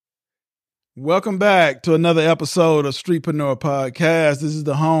Welcome back to another episode of Streetpreneur Podcast. This is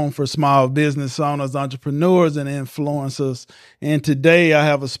the home for small business owners, entrepreneurs, and influencers. And today I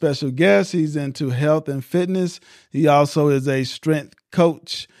have a special guest. He's into health and fitness. He also is a strength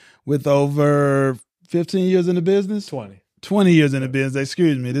coach with over 15 years in the business? 20 years in the business.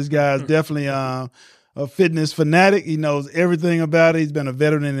 Excuse me. This guy is definitely a fitness fanatic. He knows everything about it. He's been a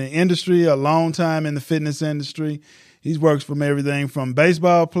veteran in the industry, a long time in the fitness industry. He's worked from everything from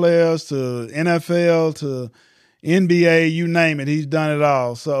baseball players to NFL to NBA, you name it. He's done it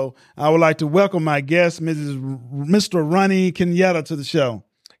all. So I would like to welcome my guest, Mr. Ronnie Kenyatta, to the show.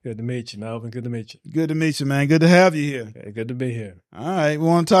 Good to meet you, Melvin. Good to meet you. Good to meet you, man. Good to have you here. Okay, good to be here. All right. We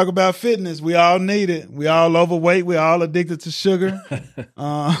want to talk about fitness. We all need it. We all overweight. We all addicted to sugar,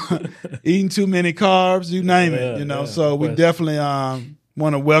 eating too many carbs, you name it, So we definitely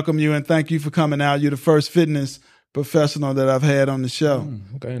want to welcome you and thank you for coming out. You're the first fitness professional that I've had on the show.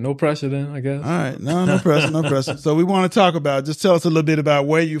 Okay, no pressure then, I guess. All right, no pressure, no pressure. So we want to talk about, just tell us a little bit about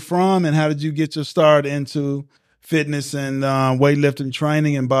where you're from and how did you get your start into fitness and weightlifting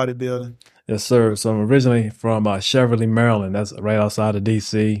training and bodybuilding? Yes, sir. So I'm originally from Cheverly, Maryland. That's right outside of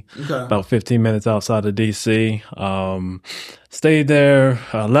D.C., about 15 minutes outside of D.C. Stayed there,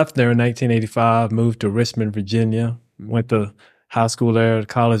 left there in 1985, moved to Richmond, Virginia, went to high school there,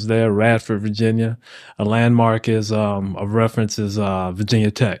 college there, Radford, Virginia. A landmark is of reference is Virginia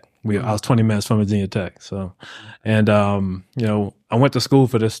Tech. I was 20 minutes from Virginia Tech. So, and I went to school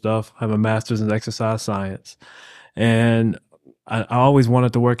for this stuff. I have a master's in exercise science, and I always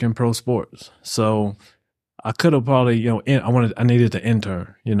wanted to work in pro sports. So I could have probably, I needed to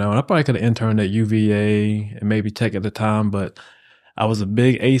intern, and I probably could have interned at UVA and maybe Tech at the time, but I was a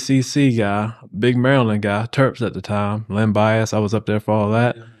big ACC guy, big Maryland guy, Terps at the time, Len Bias. I was up there for all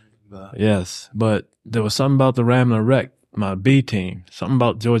that. Yes. But there was something about the Ramblin' Wreck, my B team, something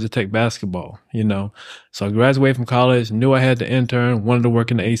about Georgia Tech basketball, So I graduated from college, knew I had to intern, wanted to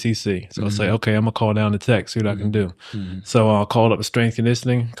work in the ACC. So I say, okay, I'm going to call down to Tech, see what I can do. So I called up a strength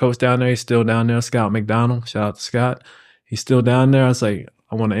conditioning coach down there. He's still down there, Scott McDonald. Shout out to Scott. He's still down there. I say,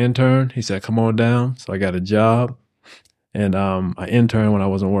 I want to intern. He said, come on down. So I got a job. And I interned when I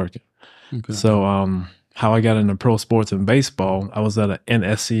wasn't working. Okay. So how I got into pro sports and baseball, I was at an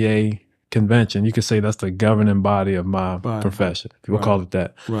NSCA convention. You could say that's the governing body of my profession, if you will call it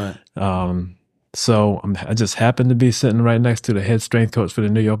that. Right. So I just happened to be sitting right next to the head strength coach for the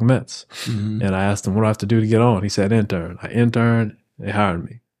New York Mets. And I asked him, what do I have to do to get on? He said, intern. I interned. They hired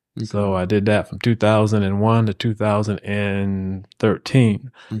me. Okay. So I did that from 2001 to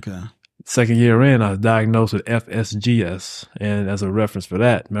 2013. Okay. Second year in, I was diagnosed with FSGS. And as a reference for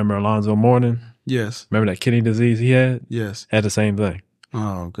that, remember Alonzo Mourning? Yes. Remember that kidney disease he had? Yes. Had the same thing.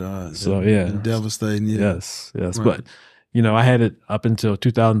 Oh, God. So, yeah. Devastating. Yeah. Yes. Right. But, I had it up until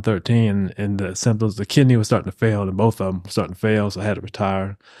 2013, and the symptoms, the kidney was starting to fail, and both of them were starting to fail, so I had to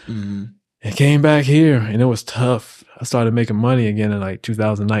retire. And came back here, and it was tough. I started making money again in like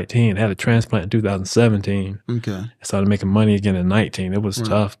 2019. Had a transplant in 2017. Okay. I started making money again in 19. It was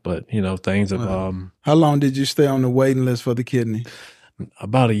tough, but things have. How long did you stay on the waiting list for the kidney?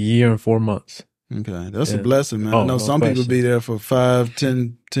 About a year and 4 months. Okay, that's a blessing, man. I know some people be there for 5,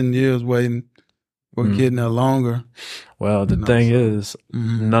 10 years waiting for a kidney or longer. Well, the thing is,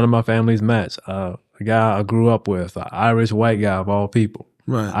 none of my family's matched. A guy I grew up with, an Irish white guy of all people.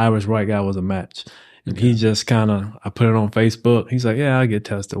 Right. Irish white guy was a match. And he just I put it on Facebook. He's like, yeah, I'll get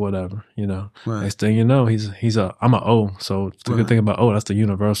tested, whatever, Right. Next thing you know, I'm an O. So the good thing about O, that's the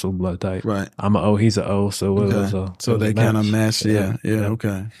universal blood type. Right. I'm an O, he's an O. So it was so they kind of matched. Yeah.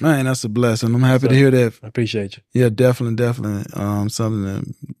 Okay. Man, that's a blessing. I'm happy to hear that. I appreciate you. Yeah, definitely. Something to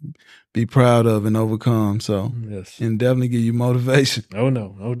be proud of and overcome. So, yes. And definitely give you motivation. Oh,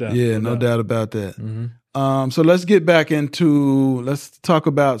 no doubt. Yeah, no doubt about that. So let's get back let's talk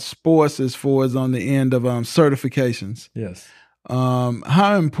about sports as far as on the end of certifications. Yes.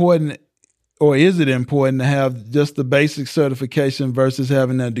 How important, or is it important to have just the basic certification versus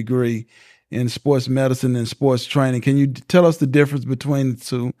having a degree in sports medicine and sports training? Can you tell us the difference between the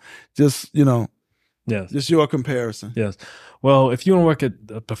two? Just, yes. Just your comparison. Yes. Well, if you want to work at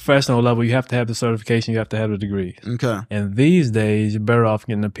a professional level, you have to have the certification, you have to have the degree. Okay. And these days, you're better off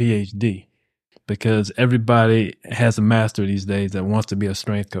getting a PhD. Because everybody has a master these days that wants to be a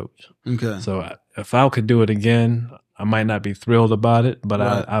strength coach. Okay. So if I could do it again, I might not be thrilled about it, but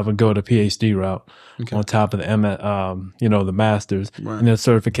I would go the PhD route on top of the the masters. Right. And then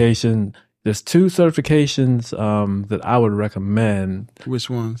certification. There's 2 certifications that I would recommend. Which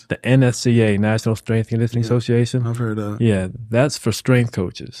ones? The NSCA, National Strength Conditioning Association. I've heard of it. Yeah, that's for strength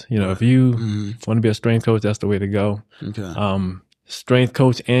coaches. If you want to be a strength coach, that's the way to go. Okay. strength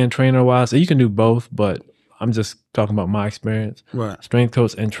coach and trainer wise. So you can do both, but I'm just talking about my experience. Right. Strength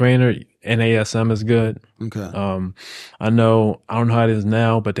coach and trainer, NASM is good. Okay. I don't know how it is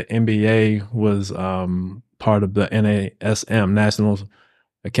now, but the NBA was part of the NASM, National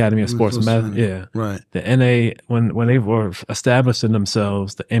Academy of Sports Medicine. Yeah. Right. The NA, when they were establishing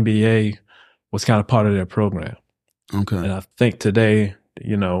themselves, the NBA was kind of part of their program. Okay. And I think today,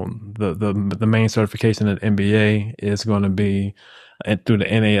 you know, the main certification at NBA is going to be through the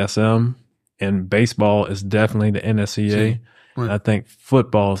NASM, and baseball is definitely the NSCA. Right. And I think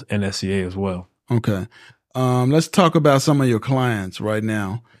football is NSCA as well. Okay. Let's talk about some of your clients right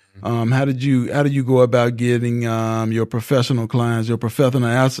now. How did you go about getting your professional clients, your professional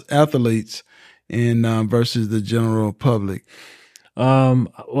athletes, in versus the general public? Well,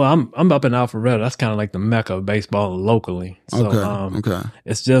 I'm up in Alpharetta. That's kind of like the mecca of baseball locally. So, okay.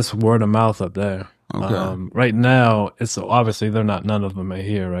 It's just word of mouth up there. Okay. Right now, it's obviously none of them are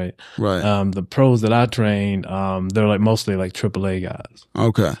here, right? Right. The pros that I train, they're like mostly like AAA guys.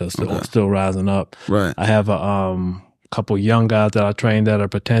 Okay. So still rising up. Right. I have a couple young guys that I train that are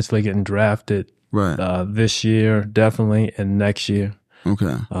potentially getting drafted. Right. This year, definitely, and next year.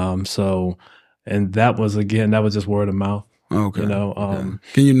 Okay. And that was just word of mouth. Okay. You know,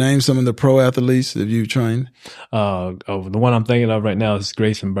 Can you name some of the pro athletes that you've trained? The one I'm thinking of right now is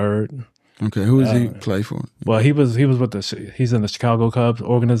Grayson Bird. Okay. Who does he play for? Well, he's in the Chicago Cubs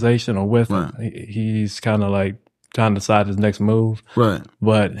organization or with them. He's kind of like trying to decide his next move. Right.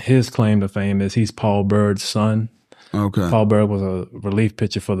 But his claim to fame is he's Paul Bird's son. Okay. Paul Bird was a relief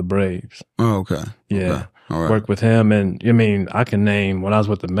pitcher for the Braves. Oh, okay. Yeah. Okay. All right. Worked with him, and I mean, I can name, when I was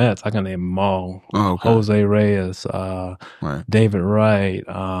with the Mets, I can name them all. Oh, okay. Jose Reyes, right. David Wright,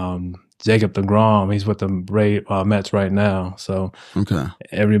 Jacob deGrom. He's with the Mets right now. So okay,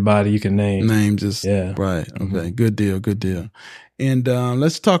 everybody you can name. Right. Okay. Mm-hmm. Good deal. And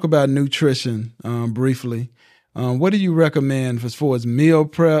let's talk about nutrition briefly. What do you recommend as far as meal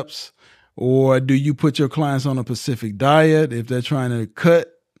preps, or do you put your clients on a specific diet if they're trying to cut?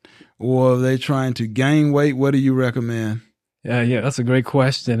 Or are they trying to gain weight? What do you recommend? Yeah, that's a great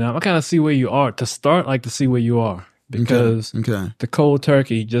question. I kind of see where you are. To start, like to see where you are. Because the cold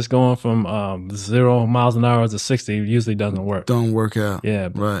turkey, just going from 0 miles an hour to 60 usually doesn't work. Don't work out. Yeah.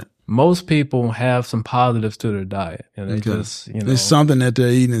 Right. Most people have some positives to their diet. And they just, you know. There's something that they're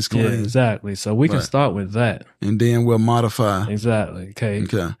eating is clean. Yeah, exactly. So we can start with that. And then we'll modify. Exactly. Okay.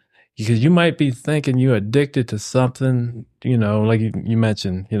 Because you might be thinking you're addicted to something, you know, like you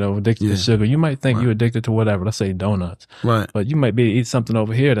mentioned, you know, addicted to sugar. You might think you're addicted to whatever, let's say donuts. Right. But you might be to eat something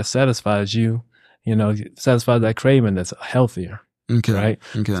over here that satisfies you, you know, satisfies that craving that's healthier. Okay. Right?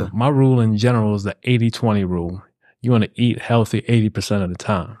 Okay. So my rule in general is the 80-20 rule. You want to eat healthy 80% of the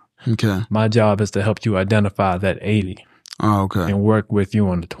time. Okay. My job is to help you identify that 80. Oh, okay. And work with you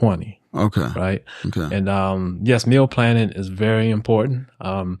on the 20. Okay. Right. Okay. And yes, meal planning is very important.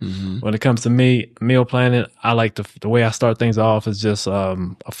 When it comes to me, meal planning, I like the way I start things off is just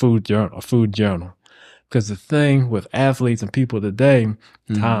a food journal. Because the thing with athletes and people today,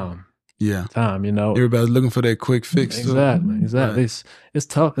 time. Yeah. Time, you know. Everybody's looking for that quick fix. Exactly. Right. It's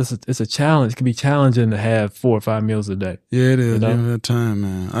tough. It's a challenge. It can be challenging to have 4 or 5 meals a day. Yeah, it is. You know? You don't have time,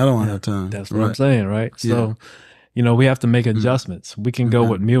 man. I don't have time. That's what I'm saying, right? Yeah. So, you know, we have to make adjustments. We can go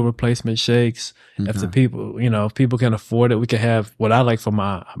with meal replacement shakes. If the people, you know, if people can afford it, we can have what I like for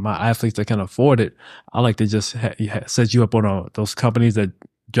my athletes that can afford it. I like to just set you up on those companies that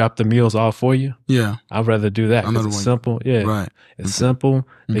drop the meals off for you. Yeah. I'd rather do that because it's simple. Yeah. Right. It's simple.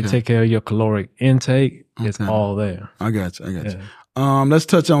 They take care of your caloric intake. It's all there. I got you. Let's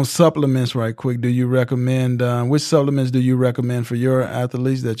touch on supplements right quick. Do you recommend, which supplements do you recommend for your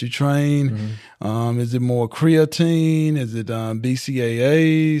athletes that you train? Is it more creatine? Is it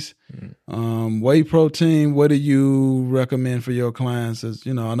BCAAs? Whey protein? What do you recommend for your clients? As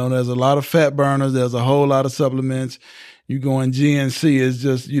you know, I know there's a lot of fat burners. There's a whole lot of supplements. You go in GNC, it's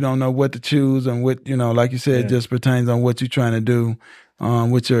just, you don't know what to choose and what, you know, like you said, it just pertains on what you're trying to do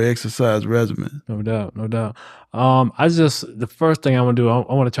with your exercise regimen. No doubt. The first thing I want to do,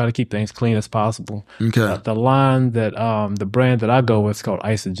 I want to try to keep things clean as possible. Okay. The line that, the brand that I go with is called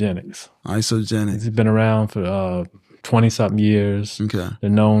Isogenics. It's been around for 20-something years. Okay. They're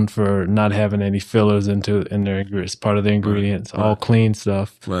known for not having any fillers in their ingredients, part of their ingredients, all clean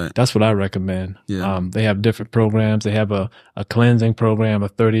stuff. Right. That's what I recommend. Yeah. They have different programs. They have a cleansing program, a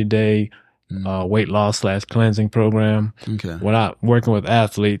 30-day weight loss / cleansing program. Okay. Working with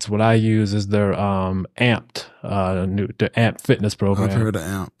athletes, what I use is their AMP, the AMP fitness program. I've heard of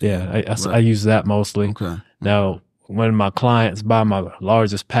AMP. Yeah. I use that mostly. Okay. Now, when my clients buy my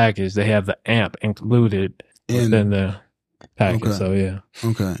largest package, they have the AMP included within the package. Okay. So yeah.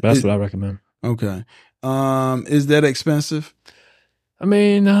 Okay. That's what I recommend. Okay. Is that expensive? I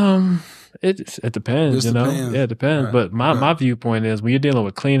mean, it depends, Just you know. depends. Yeah, it depends. Right. But my viewpoint is when you're dealing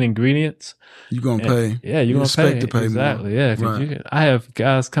with clean ingredients, you're gonna pay. Yeah, you're gonna expect pay. to pay Exactly. more. Yeah. 'Cause Right. I have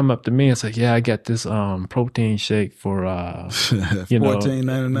guys come up to me and say, "Yeah, I got this protein shake for you know,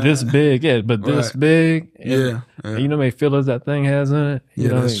 $14.99. this big, yeah, but this big, Yeah. you know how many fillers that thing has in it. You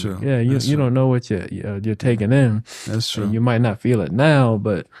know, that's true. Yeah, you don't know what you're taking in. That's true. And you might not feel it now,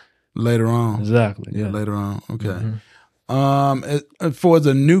 but later on. Exactly. Yeah, later on. Okay. Mm-hmm. For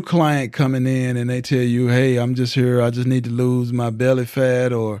the new client coming in and they tell you, hey, I'm just here, I just need to lose my belly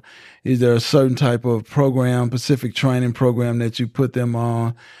fat, or is there a certain type of program, specific training program that you put them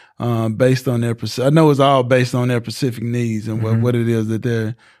on based on their, I know it's all based on their specific needs and what it is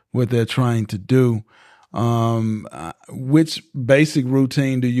that what they're trying to do. Which basic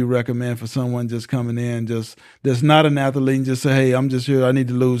routine do you recommend for someone just coming in, that's not an athlete, and just say, hey, I'm just here, I need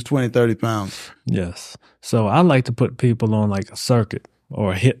to lose 20, 30 pounds? Yes. So I like to put people on like a circuit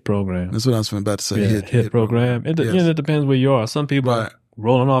or a HIIT program. That's what I was about to say. Yeah, HIIT program. It depends where you are. Some people are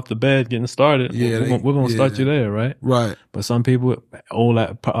rolling off the bed, getting started. Yeah, we're gonna start you there, right? Right. But some people,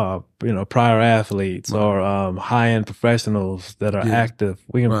 prior athletes or high-end professionals that are active,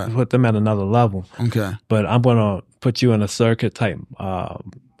 we can put them at another level. Okay. But I'm gonna put you in a circuit type,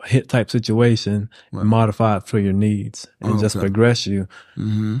 HIIT type situation, modify it for your needs, and just progress you.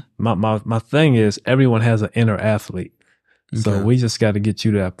 Mm-hmm. My thing is, everyone has an inner athlete. Okay. So we just got to get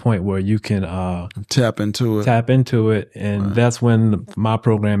you to that point where you can tap into it, and that's when my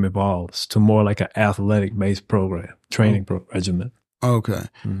program evolves to more like an athletic-based program, training regimen. Okay.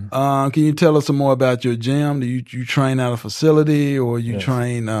 Mm-hmm. Can you tell us some more about your gym? Do you train at a facility, or you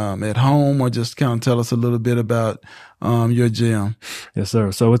train at home, or just kind of tell us a little bit about your gym? Yes,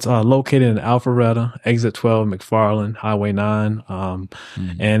 sir. So it's located in Alpharetta, Exit 12, McFarland, Highway 9,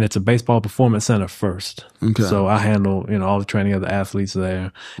 and it's a baseball performance center first. Okay. So I handle all the training of the athletes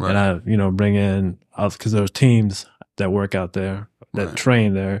there, and I bring in, because there's teams that work out there that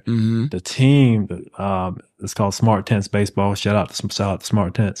train there. Mm-hmm. The team it's called Smart Tents Baseball. Shout out to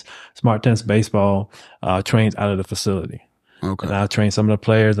Smart Tents. Smart Tents Baseball trains out of the facility. Okay. And I train some of the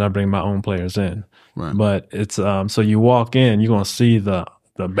players, and I bring my own players in. Right. But it's so you walk in, you're gonna see the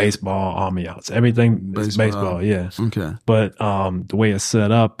baseball ambiance. Everything is baseball, yes. Okay. But the way it's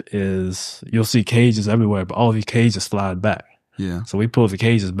set up is you'll see cages everywhere, but all these cages slide back. Yeah. So we pull the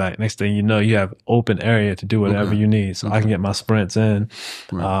cages back. Next thing you know, you have open area to do whatever you need. So I can get my sprints in.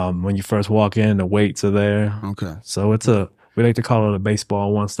 Right. When you first walk in, the weights are there. Okay. So we like to call it a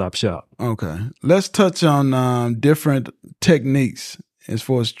baseball one-stop shop. Okay. Let's touch on different techniques as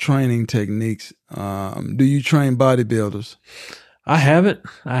far as training techniques. Do you train bodybuilders? I haven't,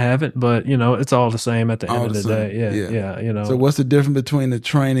 but it's all the same at the end of the day. Yeah. So what's the difference between the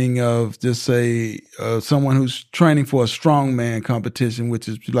training of, just say, someone who's training for a strongman competition, which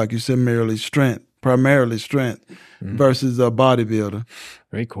is, like you said, primarily strength, versus a bodybuilder?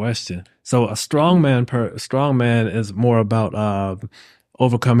 Great question. So a strongman is more about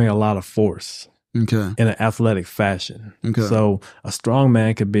overcoming a lot of force. Okay. In an athletic fashion. Okay. So a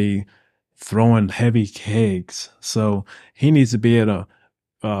strongman could be throwing heavy kegs. So he needs to be able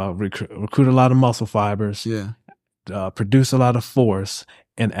to recruit a lot of muscle fibers, produce a lot of force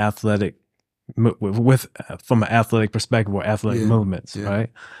in athletic, from an athletic perspective or athletic movements,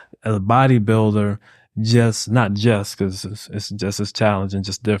 right? As a bodybuilder, because it's just as challenging,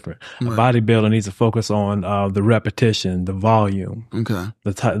 just different. Right. A bodybuilder needs to focus on the repetition, the volume, the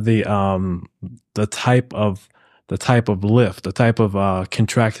type of lift, the type of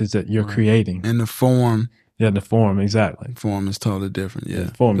contractions that you're creating, and the form. Yeah, the form, exactly. Form is totally different. Yeah,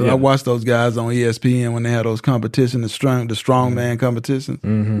 form. I watched those guys on ESPN when they had those competitions, the strongman competitions.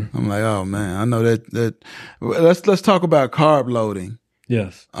 Mm-hmm. I'm like, oh man, I know that. Let's talk about carb loading.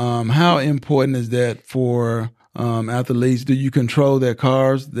 Yes. How important is that for athletes? Do you control their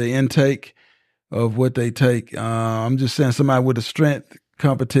carbs, the intake of what they take? I'm just saying, somebody with a strength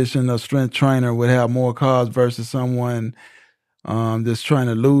competition, a strength trainer would have more carbs versus someone that's trying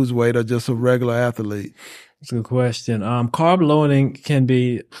to lose weight, or just a regular athlete. That's a good question. Carb loading can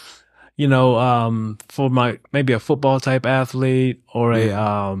be, for maybe a football type athlete or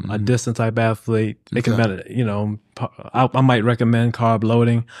a distance type athlete. It can be, I might recommend carb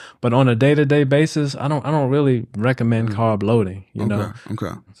loading, but on a day-to-day basis, I don't really recommend carb loading. Okay.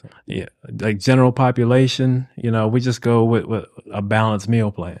 So, yeah, like general population, we just go with a balanced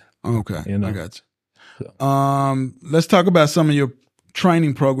meal plan. Okay, I got you. Let's talk about some of your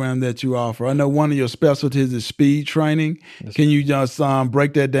training program that you offer. I know one of your specialties is speed training. Can you just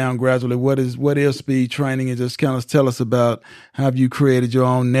break that down gradually? What is speed training, and just kind of tell us about how you created your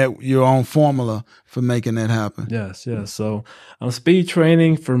own formula for making that happen? Yes. So speed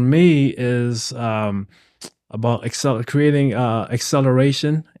training for me is about creating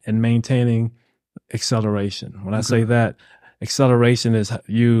acceleration and maintaining acceleration. When I say that, acceleration is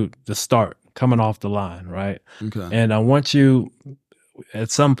the start, coming off the line, right? Okay. And I want you, at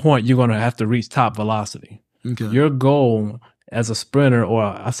some point, you're going to have to reach top velocity. Okay. Your goal as a sprinter, or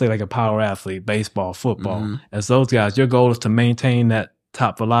I say like a power athlete, baseball, football, as those guys, your goal is to maintain that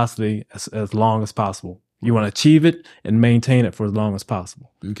top velocity as long as possible. You want to achieve it and maintain it for as long as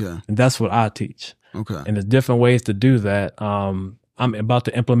possible. Okay. And that's what I teach. Okay. And there's different ways to do that. I'm about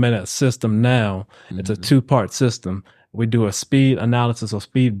to implement a system now. It's a 2-part system. We do a speed analysis or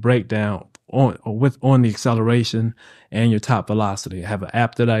speed breakdown on the acceleration and your top velocity. I have an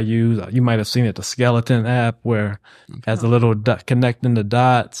app that I use. You might have seen it, the Skeleton app, where it has a little connecting the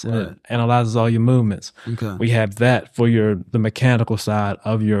dots and it analyzes all your movements. Okay. We have that for the mechanical side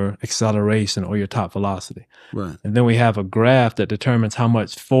of your acceleration or your top velocity. Right. And then we have a graph that determines how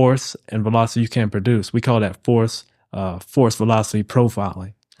much force and velocity you can produce. We call that force velocity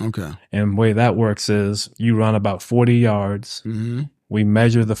profiling. Okay. And the way that works is you run about 40 yards. Mm-hmm. We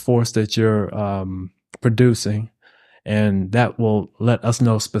measure the force that you're producing, and that will let us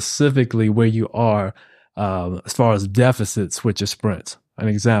know specifically where you are as far as deficits with your sprints. An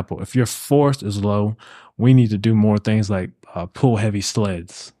example, if your force is low, we need to do more things like pull heavy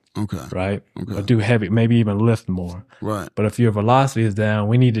sleds. Okay. Right? Okay. Or do heavy, maybe even lift more. Right. But if your velocity is down,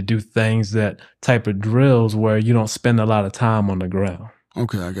 we need to do things type of drills where you don't spend a lot of time on the ground.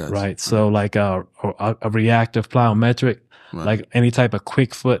 Okay, I got you. Right. So like a reactive plyometric, like any type of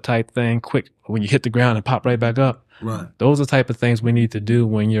quick foot type thing, when you hit the ground and pop right back up. Right. Those are the type of things we need to do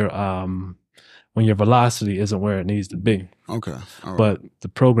when your velocity isn't where it needs to be. Okay. All right. But the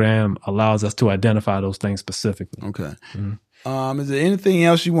program allows us to identify those things specifically. Okay. Is there anything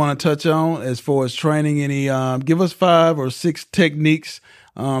else you want to touch on as far as training? Any give us 5 or 6 techniques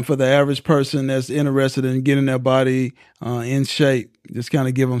for the average person that's interested in getting their body in shape. Just kind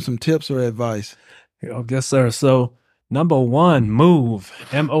of give them some tips or advice. Yes, sir. So number 1, move.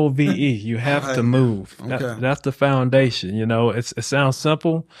 MOVE. You have to move. Okay. That's the foundation. You know, it sounds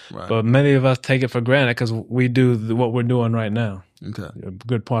simple, but many of us take it for granted because we do what we're doing right now. Okay. A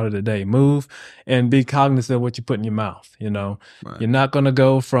good part of the day. Move and be cognizant of what you put in your mouth. You know, you're not going to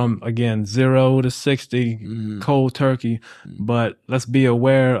go from, again, 0 to 60 cold turkey, but let's be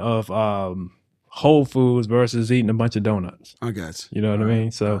aware of whole foods versus eating a bunch of donuts. I got you. You know what I mean?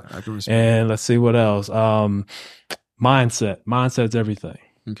 So, I can respect. And let's see what else. Mindset's everything.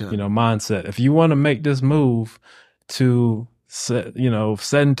 Okay. You know, mindset. If you want to make this move to,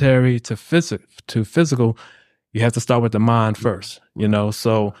 sedentary to physical, you have to start with the mind first, you know?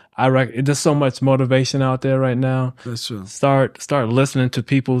 So there's so much motivation out there right now. That's true. Start listening to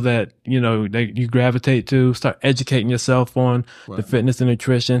people that, that you gravitate to. Start educating yourself on the fitness and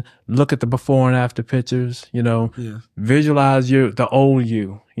nutrition. Look at the before and after pictures, visualize the old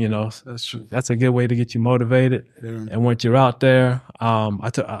you, That's true. That's a good way to get you motivated. Yeah. And once you're out there,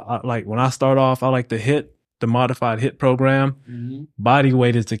 I like when I start off, I like the modified HIIT program. Mm-hmm. Body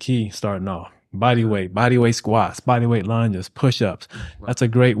weight is the key starting off. Body weight squats, body weight lunges, push-ups. That's a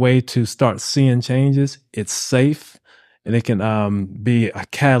great way to start seeing changes. It's safe, and it can be a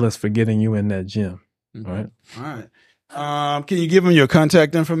catalyst for getting you in that gym. Mm-hmm. All right. Can you give them your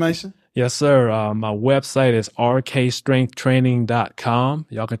contact information? Yes, sir. My website is rkstrengthtraining.com.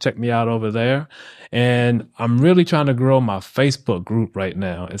 Y'all can check me out over there. And I'm really trying to grow my Facebook group right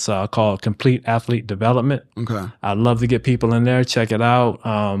now. It's called Complete Athlete Development. Okay. I'd love to get people in there. Check it out.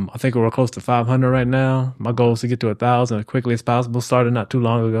 I think we're close to 500 right now. My goal is to get to 1,000 as quickly as possible. Started not too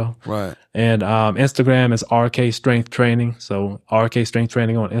long ago. Right. And Instagram is RK Strength Training. So RK Strength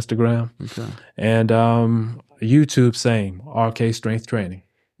Training on Instagram. Okay. And YouTube, same, RK Strength Training.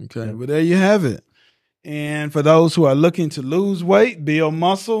 Okay, well, there you have it. And for those who are looking to lose weight, build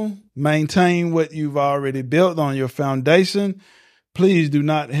muscle, maintain what you've already built on your foundation, please do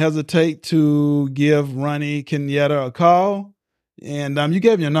not hesitate to give Ronnie Kenyatta a call. And you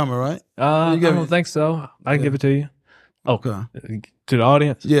gave me your number, right? I don't think so. I can give it to you. Okay. To the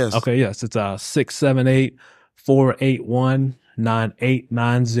audience? Yes. Okay, yes. It's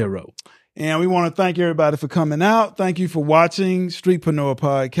 678-481-9890. And we want to thank everybody for coming out. Thank you for watching Streetpreneur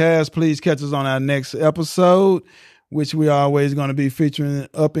Podcast. Please catch us on our next episode, which we are always going to be featuring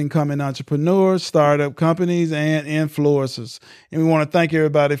up-and-coming entrepreneurs, startup companies, and influencers. And we want to thank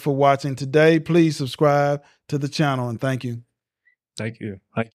everybody for watching today. Please subscribe to the channel, and thank you. Thank you.